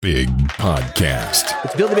Big Podcast.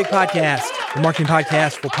 It's Build a Big Podcast, the marketing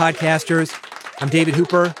podcast for podcasters. I'm David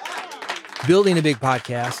Hooper. Building a big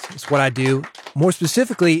podcast is what I do. More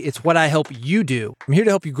specifically, it's what I help you do. I'm here to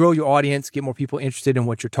help you grow your audience, get more people interested in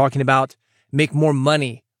what you're talking about, make more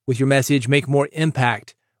money with your message, make more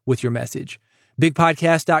impact with your message.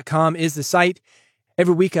 BigPodcast.com is the site.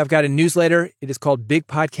 Every week I've got a newsletter. It is called Big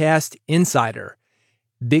Podcast Insider.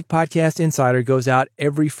 Big Podcast Insider goes out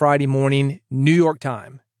every Friday morning, New York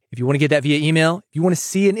time. If you want to get that via email, if you want to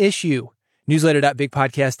see an issue,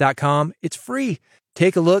 newsletter.bigpodcast.com. It's free.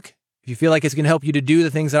 Take a look. If you feel like it's going to help you to do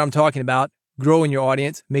the things that I'm talking about, growing your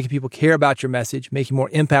audience, making people care about your message, making more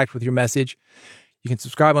impact with your message, you can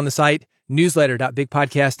subscribe on the site,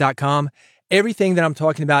 newsletter.bigpodcast.com. Everything that I'm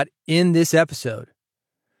talking about in this episode,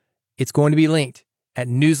 it's going to be linked at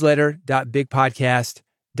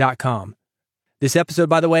newsletter.bigpodcast.com. This episode,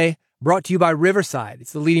 by the way, brought to you by Riverside.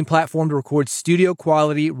 It's the leading platform to record studio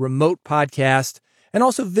quality remote podcast and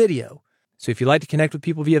also video. So if you like to connect with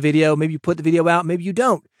people via video, maybe you put the video out, maybe you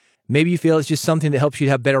don't. Maybe you feel it's just something that helps you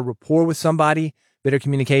to have better rapport with somebody, better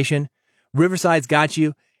communication. Riverside's got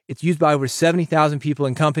you. It's used by over 70,000 people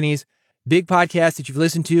and companies. Big podcasts that you've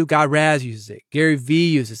listened to, Guy Raz uses it. Gary Vee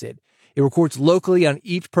uses it. It records locally on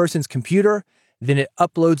each person's computer, then it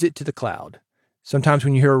uploads it to the cloud. Sometimes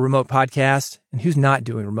when you hear a remote podcast, and who's not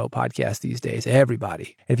doing remote podcasts these days?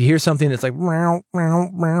 Everybody. And if you hear something that's like, meow, meow,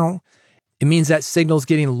 meow, it means that signal's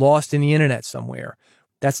getting lost in the internet somewhere.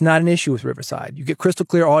 That's not an issue with Riverside. You get crystal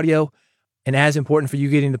clear audio, and as important for you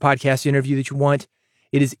getting the podcast interview that you want,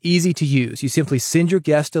 it is easy to use. You simply send your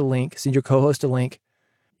guest a link, send your co-host a link.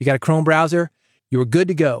 You got a Chrome browser, you're good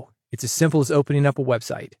to go. It's as simple as opening up a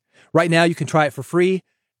website. Right now, you can try it for free.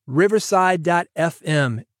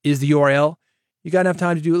 Riverside.fm is the URL. You got enough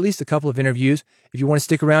time to do at least a couple of interviews. If you want to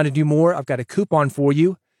stick around and do more, I've got a coupon for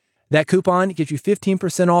you. That coupon gets you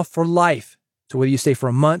 15% off for life. So whether you stay for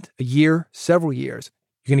a month, a year, several years,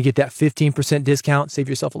 you're going to get that 15% discount, save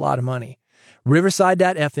yourself a lot of money.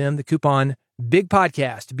 Riverside.fm, the coupon, Big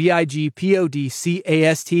Podcast,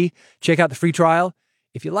 BIGPODCAST. Check out the free trial.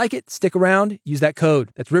 If you like it, stick around, use that code.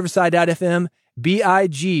 That's Riverside.fm,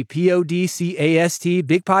 BIGPODCAST,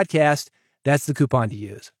 Big Podcast. That's the coupon to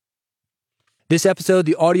use. This episode,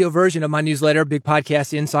 the audio version of my newsletter, Big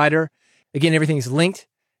Podcast Insider. Again, everything is linked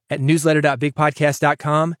at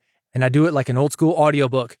newsletter.bigpodcast.com, and I do it like an old school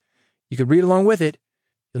audiobook. You can read along with it.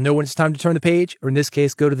 You'll know when it's time to turn the page, or in this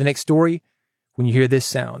case, go to the next story when you hear this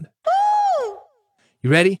sound. You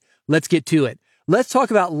ready? Let's get to it. Let's talk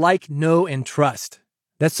about like, know, and trust.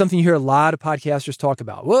 That's something you hear a lot of podcasters talk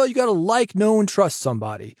about. Well, you got to like, know, and trust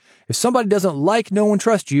somebody. If somebody doesn't like, know, and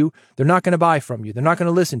trust you, they're not going to buy from you. They're not going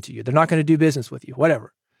to listen to you. They're not going to do business with you,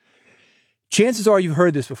 whatever. Chances are you've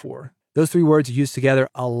heard this before. Those three words are used together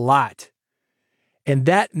a lot. And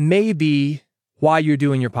that may be why you're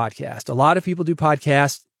doing your podcast. A lot of people do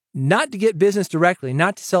podcasts not to get business directly,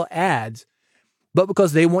 not to sell ads, but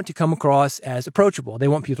because they want to come across as approachable. They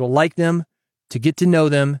want people to like them, to get to know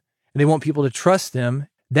them, and they want people to trust them.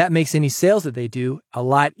 That makes any sales that they do a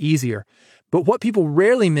lot easier. But what people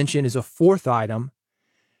rarely mention is a fourth item.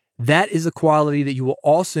 That is a quality that you will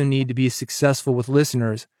also need to be successful with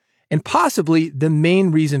listeners, and possibly the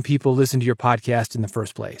main reason people listen to your podcast in the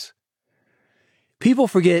first place. People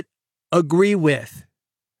forget agree with.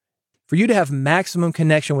 For you to have maximum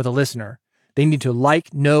connection with a listener, they need to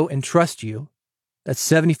like, know, and trust you. That's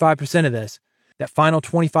 75% of this. That final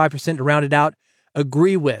 25% to round it out,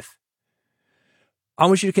 agree with. I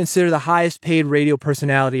want you to consider the highest paid radio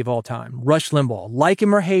personality of all time, Rush Limbaugh. Like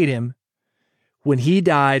him or hate him, when he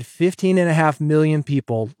died, 15.5 million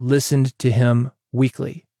people listened to him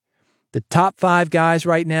weekly. The top 5 guys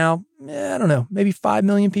right now, I don't know, maybe 5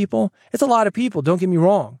 million people. It's a lot of people, don't get me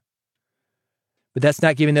wrong. But that's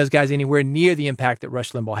not giving those guys anywhere near the impact that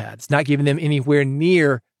Rush Limbaugh had. It's not giving them anywhere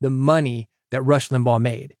near the money that Rush Limbaugh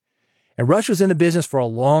made. And Rush was in the business for a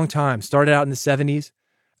long time, started out in the 70s.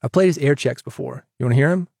 I played his air checks before. You want to hear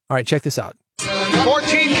him? All right, check this out.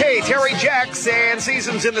 14K, Terry Jacks and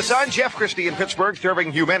Seasons in the Sun. Jeff Christie in Pittsburgh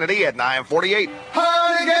serving humanity at 9:48.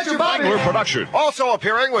 Honey, get your body. Production. Also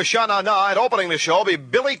appearing with Shana Na and opening the show will be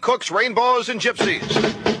Billy Cook's Rainbows and Gypsies.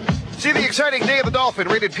 See the exciting Day of the Dolphin,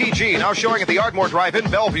 rated PG, now showing at the Ardmore Drive-In,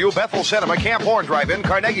 Bellevue, Bethel Cinema, Camp Horn Drive-In,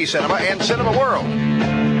 Carnegie Cinema, and Cinema World.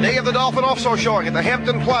 Day of the Dolphin also showing at the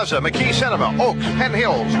Hampton Plaza, McKee Cinema, Oaks, Penn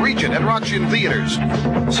Hills, Regent, and Rockchin Theaters.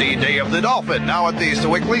 See Day of the Dolphin now at the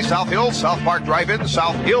Sewickley, South Hills, South Park Drive-In,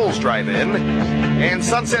 South Hills Drive-In, and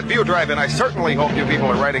Sunset View Drive-In. I certainly hope you people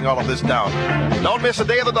are writing all of this down. Don't miss a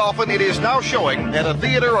Day of the Dolphin. It is now showing at a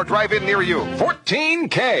theater or drive-in near you.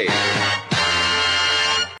 14K.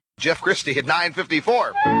 Jeff Christie at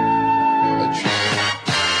 9:54.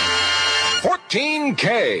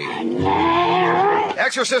 14K.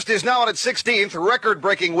 Exorcist is now at its 16th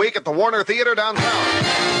record-breaking week at the Warner Theater downtown.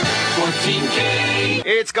 14K.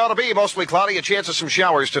 It's going to be mostly cloudy, a chance of some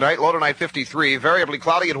showers tonight, low tonight 53, variably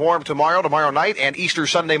cloudy and warm tomorrow night, and Easter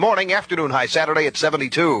Sunday morning, afternoon high Saturday at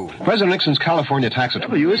 72. President Nixon's California tax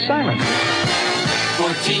W is silent.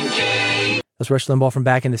 14K. That's Rush Limbaugh from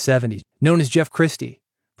back in the 70s, known as Jeff Christie,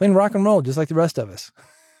 playing rock and roll just like the rest of us.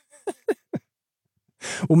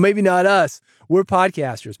 Well, maybe not us. We're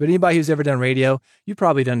podcasters, but anybody who's ever done radio, you've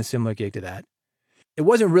probably done a similar gig to that. It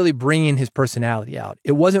wasn't really bringing his personality out.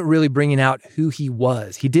 It wasn't really bringing out who he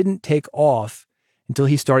was. He didn't take off until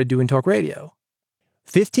he started doing talk radio.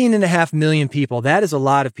 15.5 million people, that is a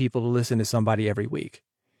lot of people to listen to somebody every week.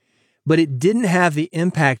 But it didn't have the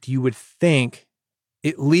impact you would think,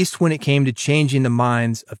 at least when it came to changing the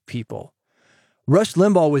minds of people. Rush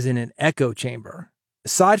Limbaugh was in an echo chamber.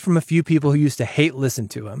 Aside from a few people who used to hate listen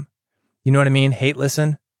to him, you know what I mean? Hate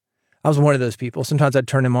listen. I was one of those people. Sometimes I'd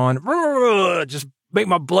turn him on, just make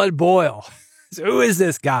my blood boil. So who is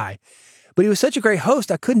this guy? But he was such a great host,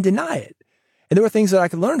 I couldn't deny it. And there were things that I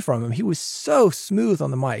could learn from him. He was so smooth on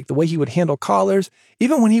the mic, the way he would handle callers,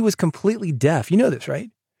 even when he was completely deaf. You know this, right?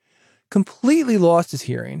 Completely lost his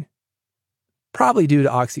hearing, probably due to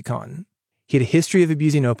OxyContin. He had a history of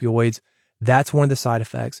abusing opioids. That's one of the side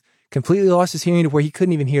effects. Completely lost his hearing to where he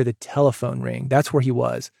couldn't even hear the telephone ring. That's where he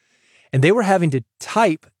was. And they were having to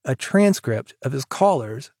type a transcript of his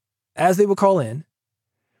callers as they would call in.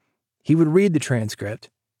 He would read the transcript.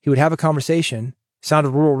 He would have a conversation.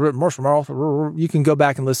 Sounded rural. You can go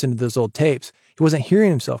back and listen to those old tapes. He wasn't hearing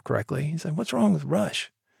himself correctly. He's like, what's wrong with Rush?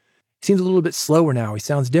 He seems a little bit slower now. He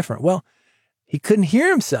sounds different. Well, he couldn't hear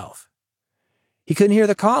himself. He couldn't hear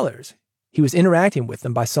the callers. He was interacting with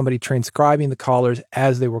them by somebody transcribing the callers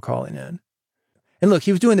as they were calling in. And look,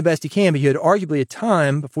 he was doing the best he can, but you had arguably a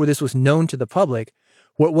time before this was known to the public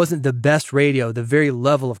where it wasn't the best radio, the very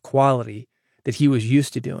level of quality that he was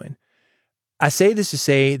used to doing. I say this to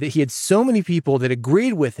say that he had so many people that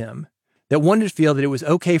agreed with him that wanted to feel that it was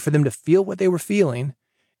okay for them to feel what they were feeling.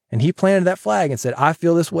 And he planted that flag and said, I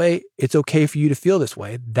feel this way. It's okay for you to feel this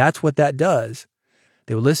way. That's what that does.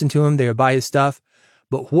 They would listen to him. They would buy his stuff.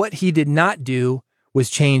 But what he did not do was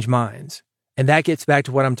change minds. And that gets back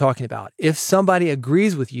to what I'm talking about. If somebody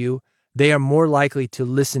agrees with you, they are more likely to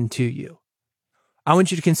listen to you. I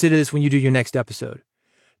want you to consider this when you do your next episode.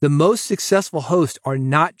 The most successful hosts are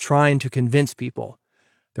not trying to convince people.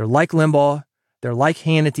 They're like Limbaugh. They're like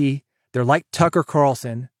Hannity. They're like Tucker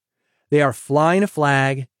Carlson. They are flying a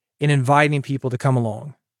flag and inviting people to come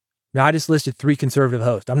along. Now, I just listed 3 conservative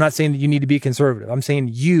hosts. I'm not saying that you need to be conservative. I'm saying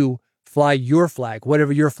you fly your flag,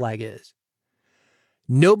 whatever your flag is.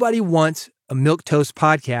 Nobody wants a milquetoast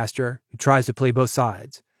podcaster who tries to play both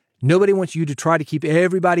sides. Nobody wants you to try to keep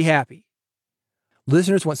everybody happy.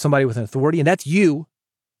 Listeners want somebody with an authority, and that's you,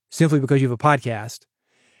 simply because you have a podcast.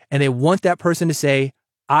 And they want that person to say,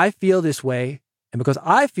 I feel this way. And because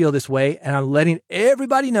I feel this way, and I'm letting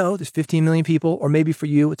everybody know, there's 15 million people, or maybe for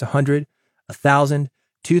you, it's 100, 1,000,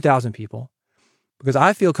 2,000 people. Because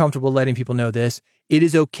I feel comfortable letting people know this, it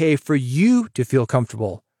is okay for you to feel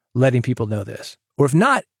comfortable letting people know this. Or if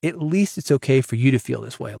not, at least it's okay for you to feel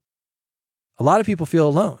this way. A lot of people feel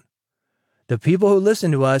alone. The people who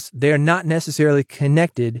listen to us, they are not necessarily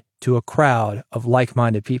connected to a crowd of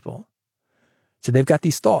like-minded people. So they've got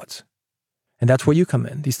these thoughts. And that's where you come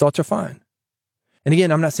in. These thoughts are fine. And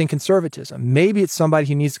again, I'm not saying conservatism. Maybe it's somebody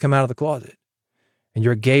who needs to come out of the closet. And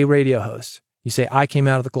you're a gay radio host. You say, I came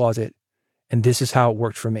out of the closet, and this is how it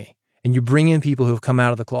worked for me. And you bring in people who have come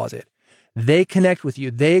out of the closet. They connect with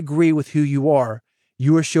you. They agree with who you are.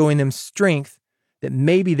 You are showing them strength that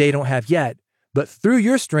maybe they don't have yet. But through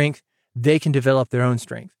your strength, they can develop their own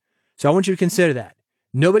strength. So I want you to consider that.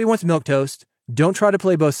 Nobody wants milquetoast. Don't try to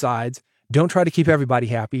play both sides. Don't try to keep everybody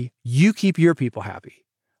happy. You keep your people happy.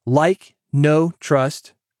 Like, know,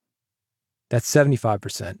 trust. That's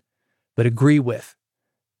 75%. But agree with.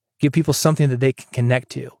 Give people something that they can connect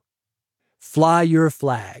to. Fly your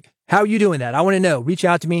flag. How are you doing that? I want to know. Reach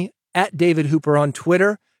out to me at David Hooper on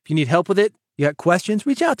Twitter. If you need help with it, you got questions,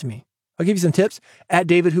 reach out to me. I'll give you some tips at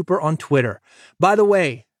David Hooper on Twitter. By the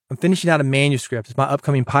way, I'm finishing out a manuscript. It's my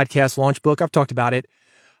upcoming podcast launch book. I've talked about it.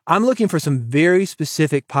 I'm looking for some very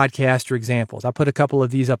specific podcaster examples. I put a couple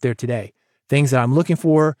of these up there today. Things that I'm looking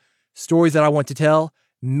for, stories that I want to tell.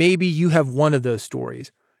 Maybe you have one of those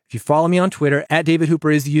stories. If you follow me on Twitter, at David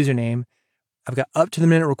Hooper is the username. I've got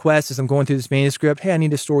up-to-the-minute requests as I'm going through this manuscript. Hey, I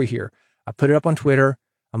need a story here. I put it up on Twitter.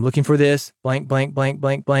 I'm looking for this, blank, blank, blank,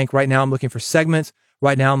 blank, blank. Right now, I'm looking for segments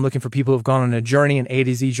Right now, I'm looking for people who've gone on a journey, an A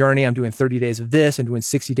to Z journey. I'm doing 30 days of this. I'm doing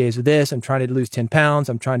 60 days of this. I'm trying to lose 10 pounds.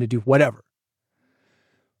 I'm trying to do whatever.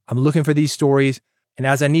 I'm looking for these stories. And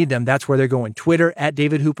as I need them, that's where they're going. Twitter, at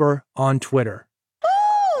David Hooper on Twitter.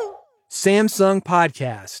 Samsung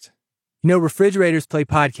podcast. You know, refrigerators play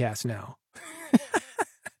podcasts now.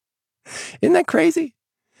 Isn't that crazy?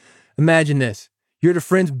 Imagine this. You're at a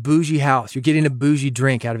friend's bougie house. You're getting a bougie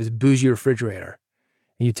drink out of his bougie refrigerator.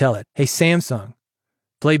 And you tell it, hey, Samsung,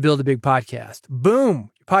 play Build a Big Podcast. Boom.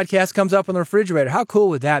 Your podcast comes up on the refrigerator. How cool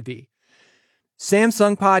would that be?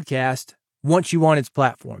 Samsung Podcast wants you on its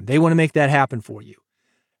platform. They want to make that happen for you.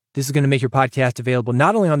 This is going to make your podcast available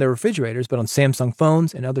not only on their refrigerators, but on Samsung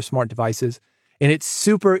phones and other smart devices. And it's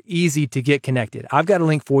super easy to get connected. I've got a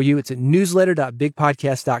link for you. It's at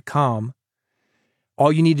newsletter.bigpodcast.com.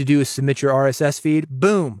 All you need to do is submit your RSS feed.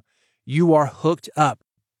 Boom. You are hooked up.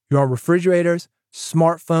 You're on refrigerators,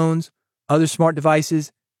 smartphones, other smart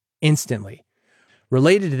devices instantly.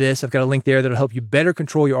 Related to this, I've got a link there that'll help you better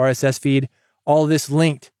control your RSS feed. All of this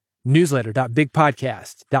linked,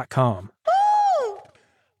 newsletter.bigpodcast.com.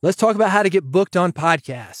 Let's talk about how to get booked on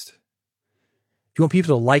podcasts. If you want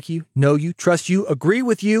people to like you, know you, trust you, agree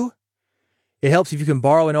with you, it helps if you can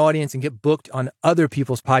borrow an audience and get booked on other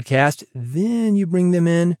people's podcasts. Then you bring them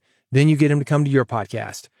in. Then you get them to come to your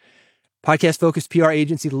podcast. Podcast-focused PR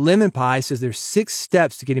agency Lemon Pie says there's 6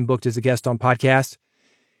 steps to getting booked as a guest on podcasts.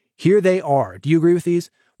 Here they are. Do you agree with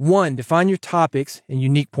these? 1, define your topics and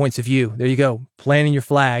unique points of view. There you go. Planting your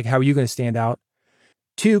flag. How are you going to stand out?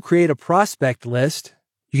 2, create a prospect list.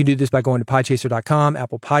 You can do this by going to podchaser.com,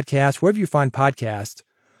 Apple Podcasts, wherever you find podcasts,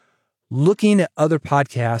 looking at other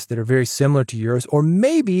podcasts that are very similar to yours, or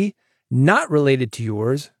maybe not related to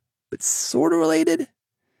yours, but sort of related.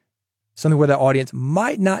 Something where the audience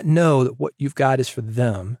might not know that what you've got is for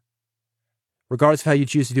them. Regardless of how you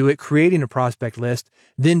choose to do it, creating a prospect list,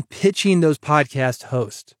 then pitching those podcast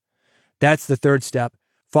hosts. That's the 3rd step.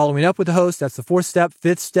 Following up with the host, that's the 4th step.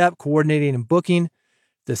 5th step, coordinating and booking.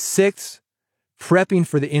 The 6th, prepping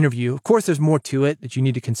for the interview. Of course, there's more to it that you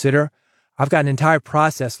need to consider. I've got an entire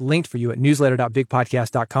process linked for you at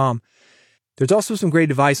newsletter.bigpodcast.com. There's also some great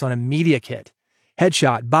advice on a media kit.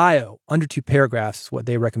 Headshot, bio, under 2 paragraphs is what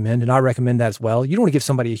they recommend, and I recommend that as well. You don't want to give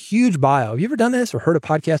somebody a huge bio. Have you ever done this or heard a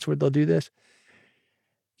podcast where they'll do this?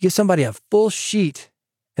 You give somebody a full sheet,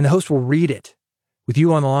 and the host will read it with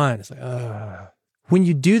you on the line. It's like, When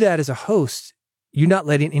you do that as a host, you're not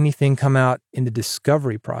letting anything come out in the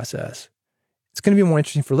discovery process. It's going to be more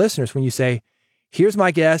interesting for listeners when you say, here's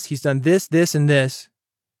my guest. He's done this, this, and this.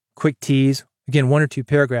 Quick tease. Again, 1 or 2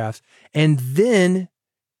 paragraphs. And then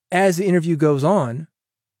as the interview goes on,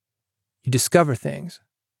 you discover things.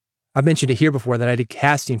 I've mentioned it here before that I did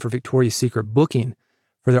casting for Victoria's Secret booking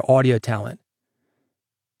for their audio talent.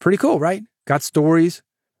 Pretty cool, right? Got stories.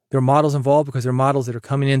 There are models involved because they're models that are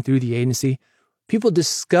coming in through the agency. People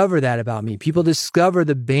discover that about me. People discover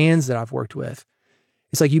the bands that I've worked with.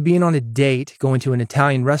 It's like you being on a date, going to an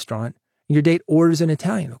Italian restaurant, and your date orders an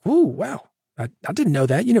Italian. Like, ooh, wow. I didn't know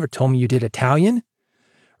that. You never told me you did Italian.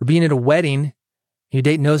 Or being at a wedding, and your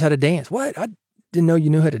date knows how to dance. What? I didn't know you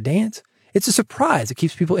knew how to dance. It's a surprise. It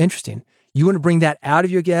keeps people interesting. You want to bring that out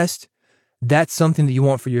of your guest. That's something that you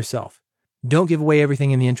want for yourself. Don't give away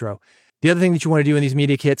everything in the intro. The other thing that you want to do in these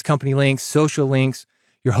media kits, company links, social links,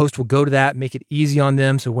 your host will go to that, make it easy on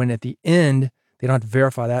them. So when at the end, they don't have to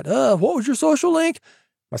verify that. What was your social link?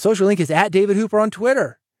 My social link is at David Hooper on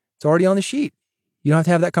Twitter. It's already on the sheet. You don't have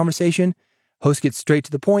to have that conversation. Host gets straight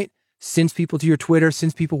to the point, sends people to your Twitter,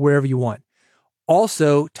 sends people wherever you want.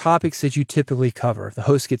 Also, topics that you typically cover. If the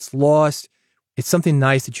host gets lost, it's something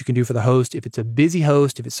nice that you can do for the host. If it's a busy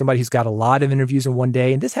host, if it's somebody who's got a lot of interviews in one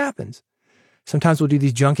day, and this happens. Sometimes we'll do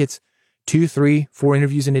these junkets, 2, 3, 4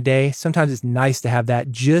 interviews in a day. Sometimes it's nice to have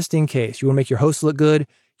that just in case. You want to make your host look good.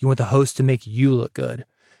 You want the host to make you look good.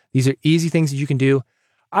 These are easy things that you can do.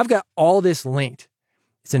 I've got all this linked.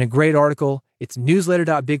 It's in a great article. It's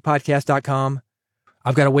newsletter.bigpodcast.com.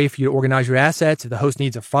 I've got a way for you to organize your assets. If the host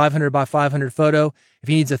needs a 500 by 500 photo, if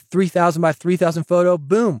he needs a 3,000 by 3,000 photo,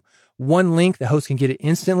 boom, one link, the host can get it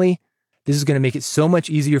instantly. This is going to make it so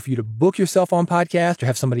much easier for you to book yourself on podcast or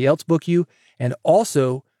have somebody else book you, and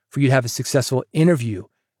also for you to have a successful interview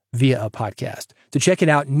via a podcast. So check it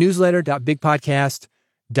out,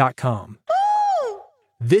 newsletter.bigpodcast.com.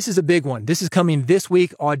 This is a big one. This is coming this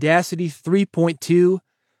week, Audacity 3.2.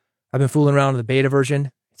 I've been fooling around with the beta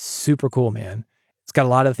version. It's super cool, man. It's got a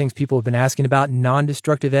lot of things people have been asking about.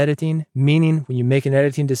 Non-destructive editing, meaning when you make an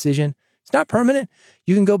editing decision, it's not permanent.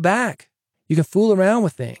 You can go back. You can fool around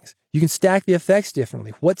with things. You can stack the effects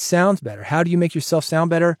differently. What sounds better? How do you make yourself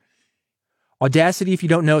sound better? Audacity, if you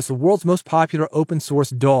don't know, it's the world's most popular open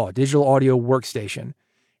source DAW, digital audio workstation.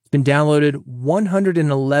 It's been downloaded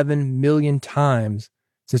 111 million times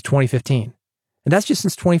since 2015. And that's just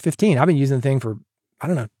since 2015. I've been using the thing for,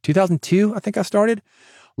 2002, I think I started.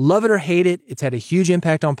 Love it or hate it, it's had a huge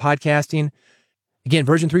impact on podcasting. Again,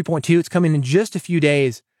 version 3.2, it's coming in just a few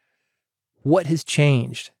days. What has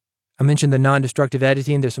changed? I mentioned the non-destructive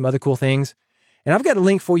editing. There's some other cool things. And I've got a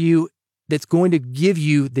link for you that's going to give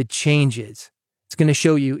you the changes. It's going to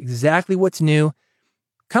show you exactly what's new,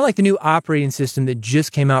 kind of like the new operating system that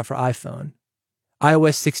just came out for iPhone,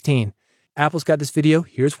 iOS 16. Apple's got this video.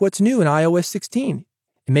 Here's what's new in iOS 16.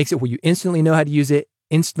 It makes it where you instantly know how to use it,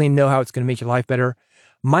 instantly know how it's going to make your life better.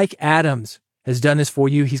 Mike Adams has done this for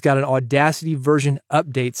you. He's got an Audacity version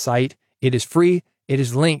update site. It is free. It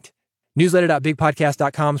is linked.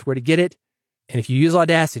 Newsletter.bigpodcast.com is where to get it. And if you use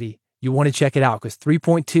Audacity, you want to check it out because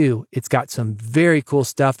 3.2, it's got some very cool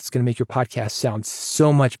stuff that's going to make your podcast sound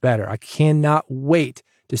so much better. I cannot wait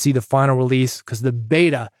to see the final release because the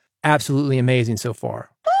beta, absolutely amazing so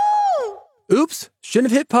far. Oops,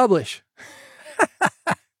 shouldn't have hit publish.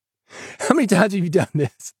 How many times have you done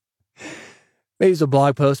this? Maybe it's a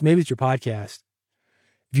blog post. Maybe it's your podcast.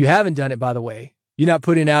 If you haven't done it, by the way, you're not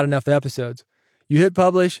putting out enough episodes. You hit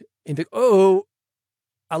publish and think, oh,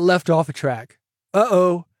 I left off a track.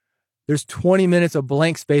 Uh-oh, there's 20 minutes of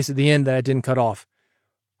blank space at the end that I didn't cut off.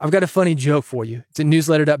 I've got a funny joke for you. It's at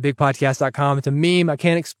newsletter.bigpodcast.com. It's a meme. I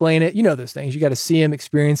can't explain it. You know those things. You got to see them,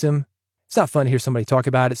 experience them. It's not fun to hear somebody talk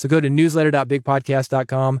about it. So go to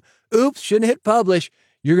newsletter.bigpodcast.com. Oops, shouldn't hit publish.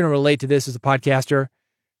 You're going to relate to this as a podcaster.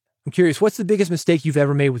 I'm curious, what's the biggest mistake you've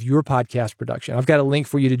ever made with your podcast production? I've got a link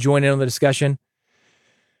for you to join in on the discussion.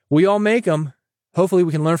 We all make them. Hopefully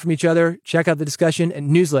we can learn from each other. Check out the discussion at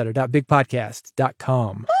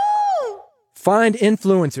newsletter.bigpodcast.com. Find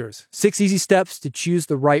influencers. 6 easy steps to choose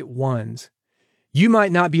the right ones. You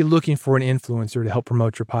might not be looking for an influencer to help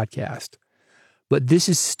promote your podcast, but this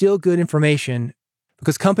is still good information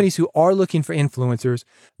because companies who are looking for influencers,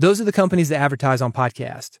 those are the companies that advertise on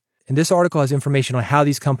podcasts. And this article has information on how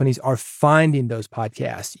these companies are finding those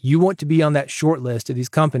podcasts. You want to be on that short list of these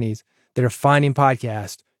companies that are finding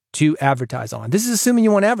podcasts to advertise on. This is assuming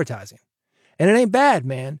you want advertising. And it ain't bad,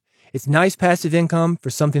 man. It's nice passive income for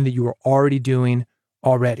something that you are already doing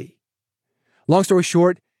already. Long story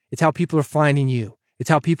short, it's how people are finding you. It's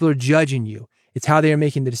how people are judging you. It's how they are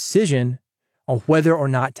making the decision on whether or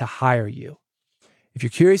not to hire you. If you're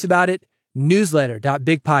curious about it,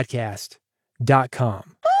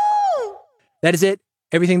 newsletter.bigpodcast.com. That is it.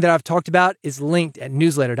 Everything that I've talked about is linked at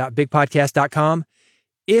newsletter.bigpodcast.com.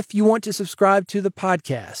 If you want to subscribe to the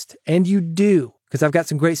podcast, and you do, because I've got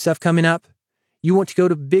some great stuff coming up, you want to go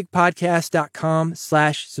to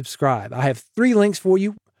bigpodcast.com/subscribe. I have 3 links for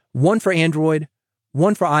you, one for Android,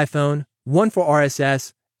 one for iPhone, one for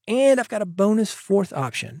RSS, and I've got a bonus 4th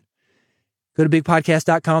option. Go to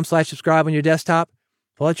bigpodcast.com/subscribe on your desktop,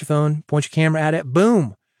 pull out your phone, point your camera at it,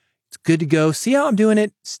 boom. It's good to go. See how I'm doing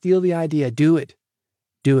it? Steal the idea. Do it.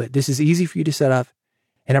 Do it. This is easy for you to set up.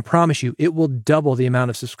 And I promise you, it will double the amount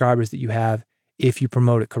of subscribers that you have if you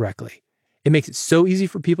promote it correctly. It makes it so easy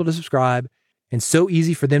for people to subscribe and so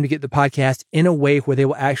easy for them to get the podcast in a way where they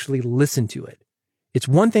will actually listen to it. It's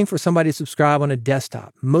one thing for somebody to subscribe on a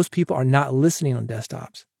desktop. Most people are not listening on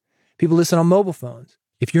desktops. People listen on mobile phones.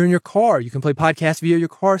 If you're in your car, you can play podcasts via your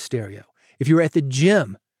car stereo. If you're at the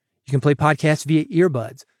gym, you can play podcasts via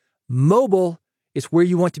earbuds. Mobile is where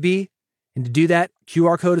you want to be. And to do that,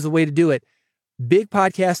 QR code is the way to do it.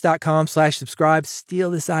 Bigpodcast.com/subscribe. Steal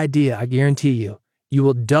this idea. I guarantee you, you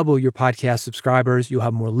will double your podcast subscribers. You'll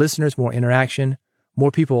have more listeners, more interaction.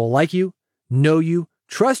 More people will like you, know you,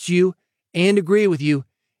 trust you, and agree with you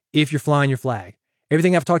if you're flying your flag.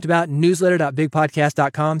 Everything I've talked about,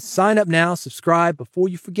 newsletter.bigpodcast.com. Sign up now, subscribe before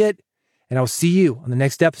you forget, and I'll see you on the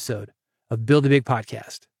next episode of Build a Big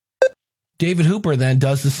Podcast. David Hooper then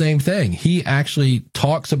does the same thing. He actually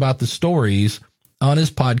talks about the stories on his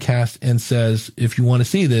podcast and says, if you want to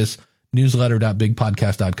see this,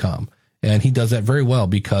 newsletter.bigpodcast.com. And he does that very well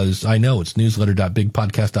because I know it's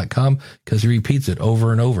newsletter.bigpodcast.com because he repeats it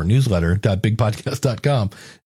over and over, newsletter.bigpodcast.com.